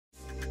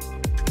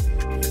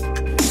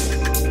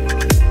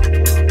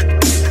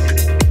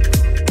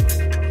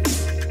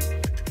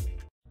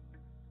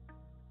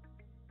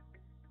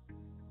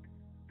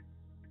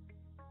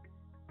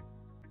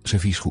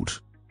Serviesgoed.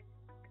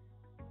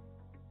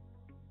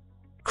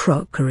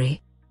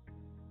 Crockery.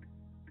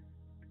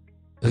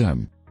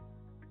 Ruim.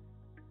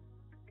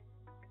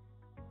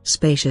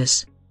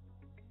 Spacious.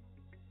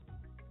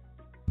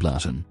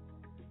 Blazen.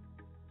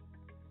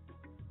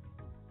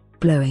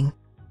 Blowing.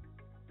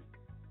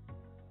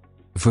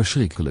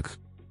 Verschrikkelijk.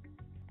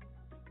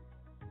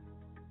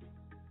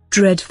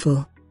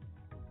 Dreadful.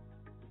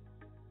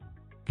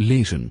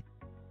 Lezen.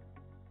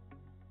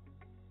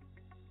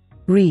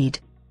 Read.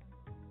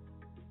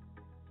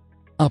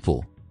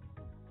 Appel.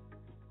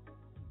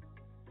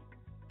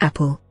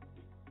 Apple.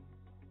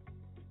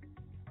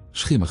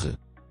 Schimmige.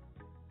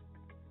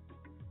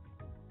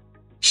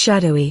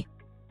 Shadowy.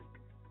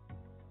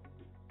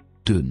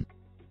 Dun.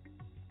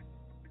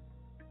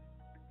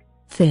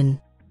 Thin.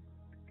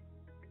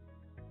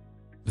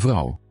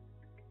 Vrouw.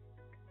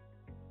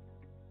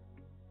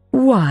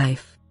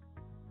 Wife.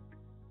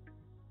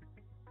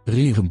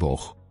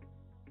 Regenboog.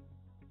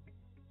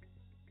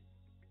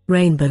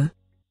 Rainbow.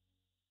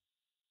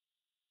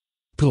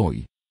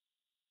 Prooi.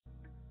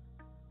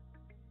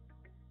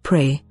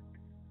 Prey.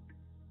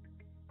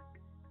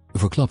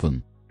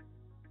 Verklappen.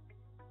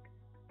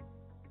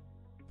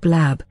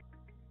 Blab.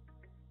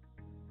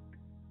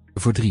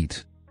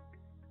 Verdriet.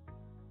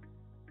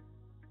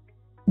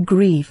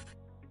 Grief.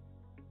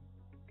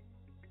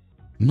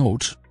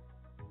 Nood.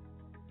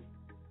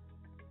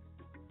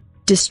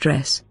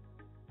 Distress.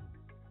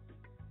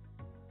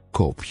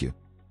 Koopje.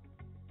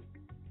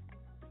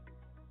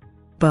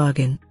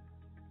 Bargain.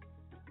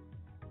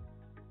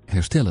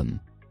 Herstellen.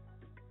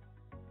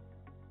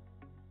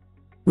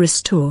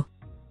 Restore.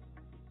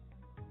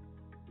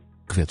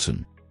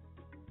 Kwetsen.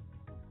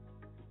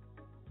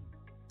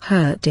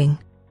 Hurting.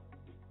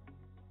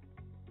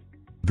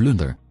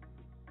 Blunder.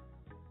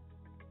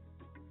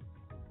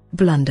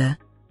 Blunder.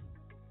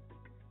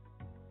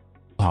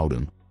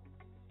 Houden.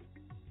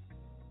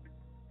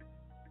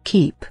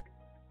 Keep.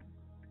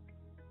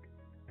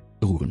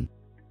 Roeren.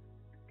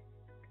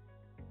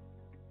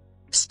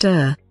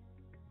 Stir.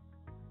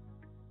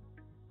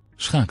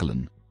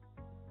 Schakelen.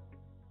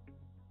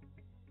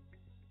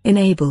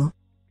 Enable.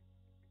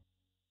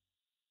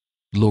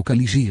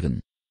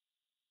 Lokaliseren.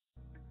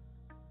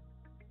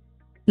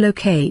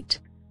 Locate.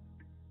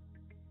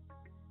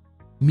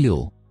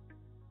 Mail.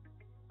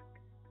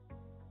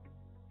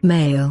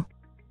 Mail.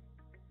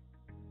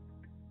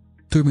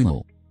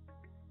 Terminal.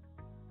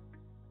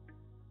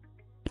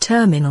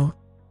 Terminal.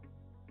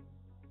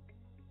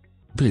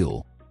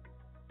 Bril.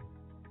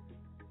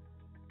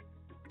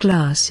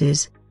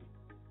 Glasses.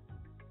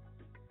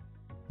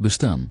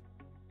 Bestaan.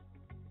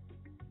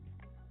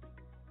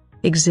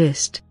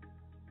 Exist.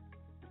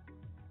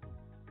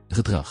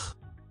 Gedrag.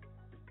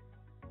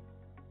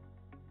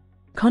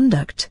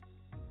 Conduct.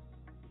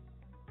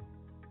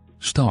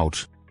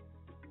 Stout.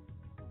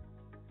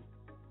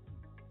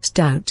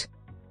 Stout.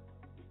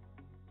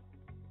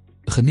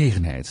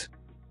 Genegenheid.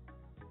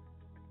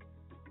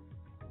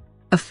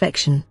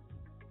 Affection.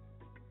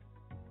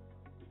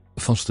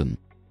 Vasten.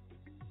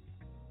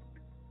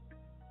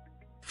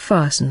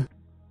 Fasten.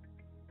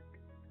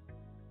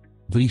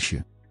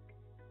 Briesje.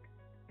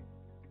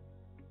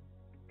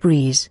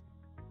 Breeze.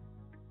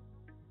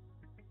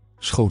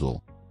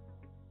 Schotel.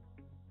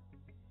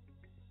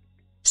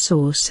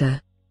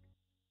 Saucer.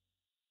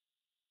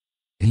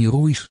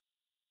 Heroïs.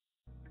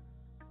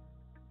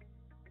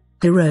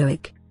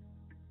 Heroic.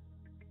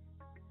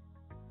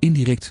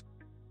 Indirect.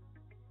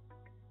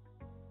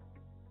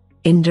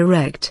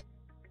 Indirect.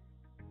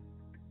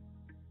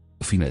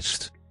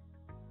 Finest.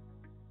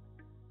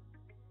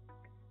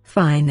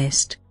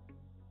 Finest.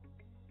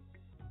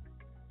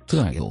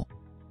 Trial.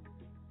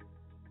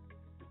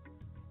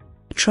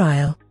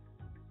 Trial.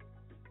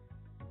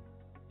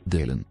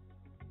 Delen.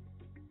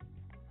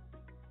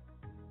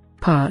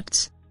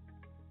 Parts.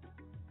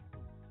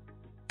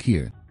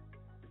 Keer.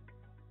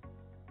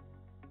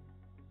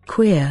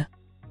 Queer.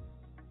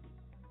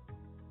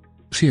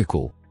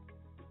 Cirkel.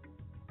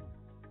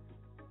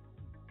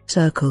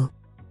 Circle.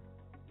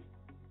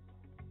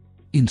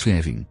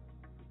 Inschrijving.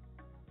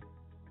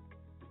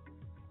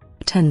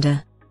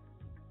 Tender.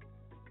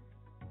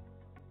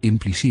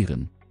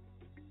 Impliceren.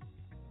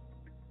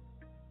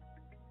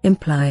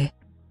 Imply.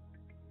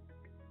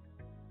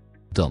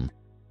 Dan.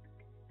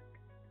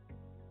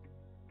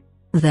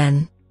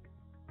 Then.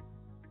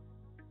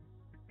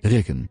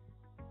 Rekken.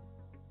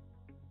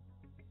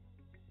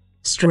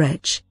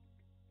 Stretch.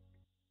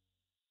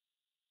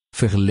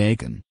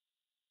 Vergelijken.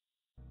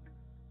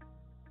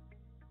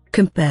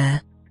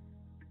 Compare.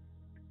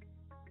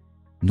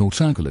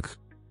 Noodzakelijk.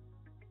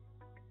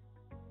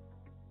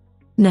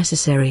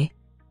 Necessary.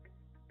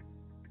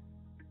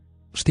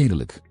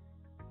 Stedelijk.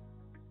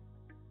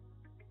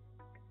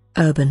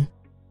 Urban.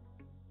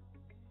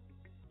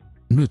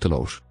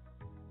 Nutteloos.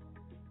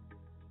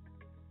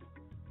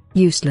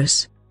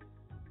 Useless.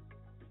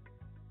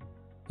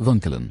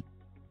 Wankelen.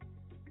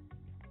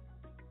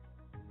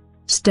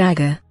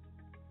 Stagger.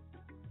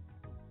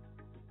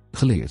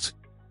 Geleerd.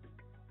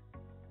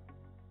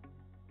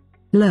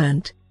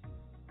 Learned.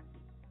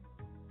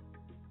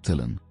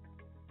 Tellen.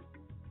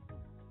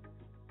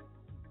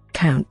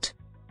 Count.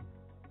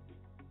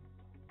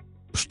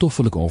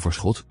 Stoffelijk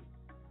overschot.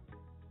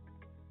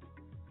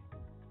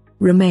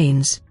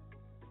 Remains.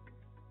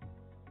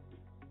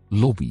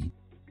 Lobby.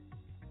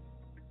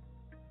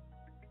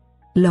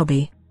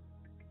 Lobby.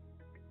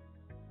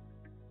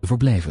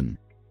 Verblijven.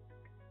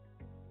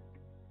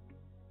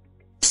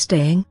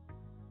 Staying.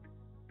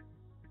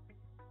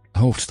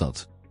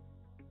 Hoofdstad.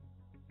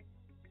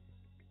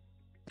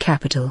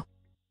 Capital.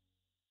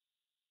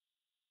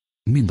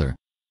 Minder.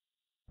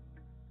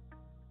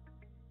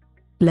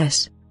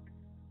 Less.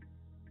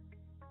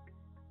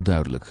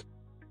 Duidelijk.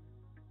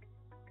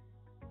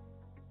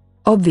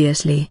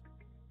 Obviously.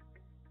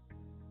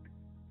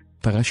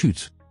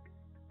 Parachute.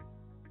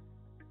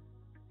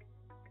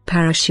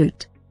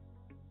 Parachute.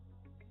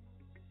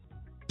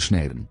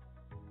 Snijden.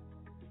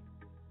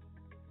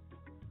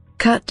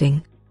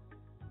 Cutting.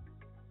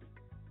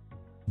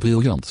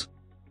 Briljant.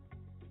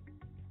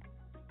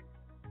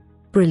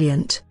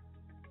 Brilliant.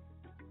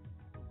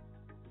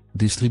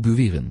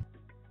 Distribueren.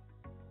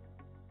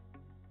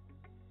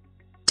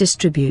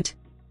 Distribute.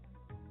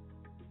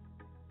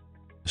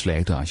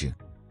 Slijtage.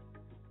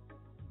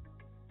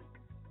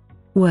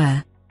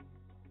 Wear.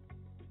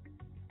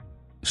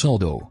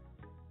 Saldo.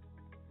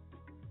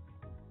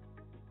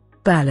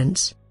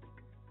 Balance.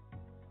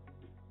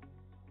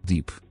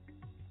 Diep.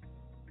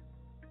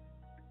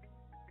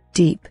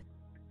 Deep.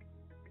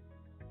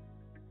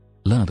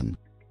 Laden.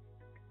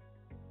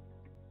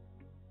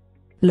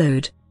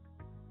 Load.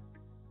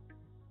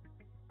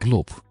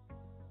 Klop.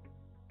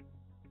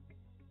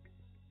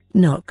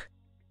 Knock.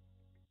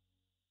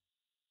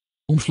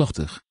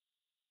 Omslachtig.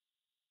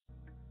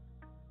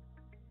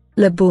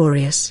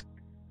 Laborious.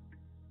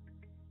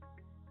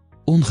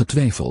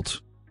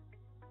 Ongetwijfeld.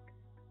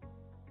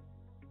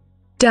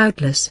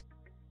 Doubtless.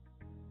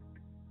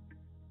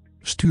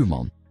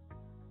 Stuurman.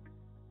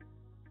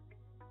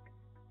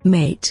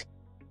 Mate.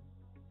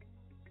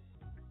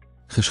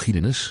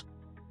 Geschiedenis.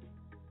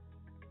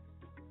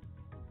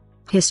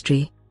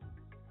 History.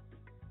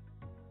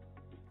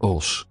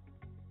 Os.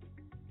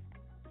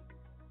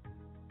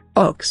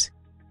 Ox.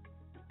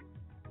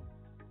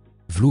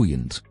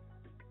 Vloeiend.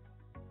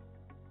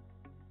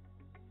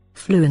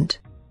 Fluent.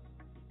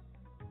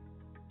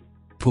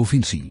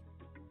 Provincie.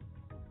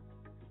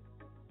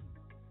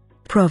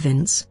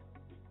 Province.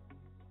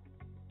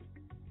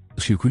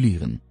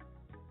 Circuleren.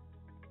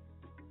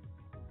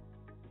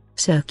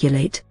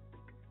 Circulate.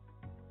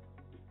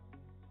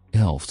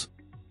 Helft.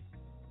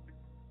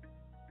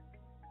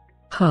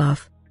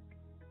 Half.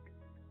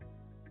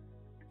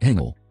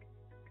 Hengel.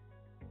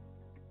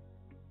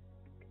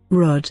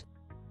 Rod.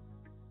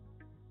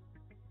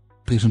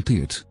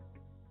 Presenteert.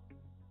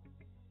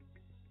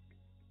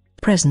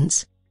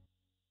 Presence.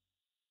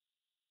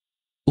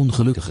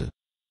 Ongelukkige.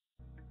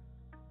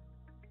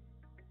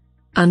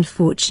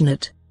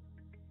 Unfortunate.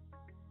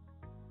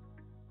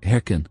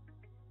 Herken.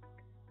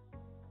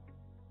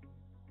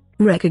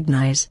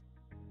 Recognize.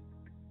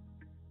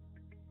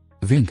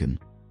 Wenken.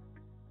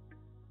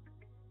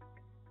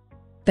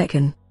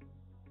 Beckon.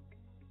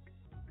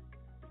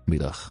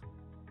 Middag.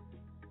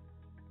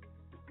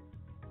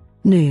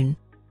 Noon.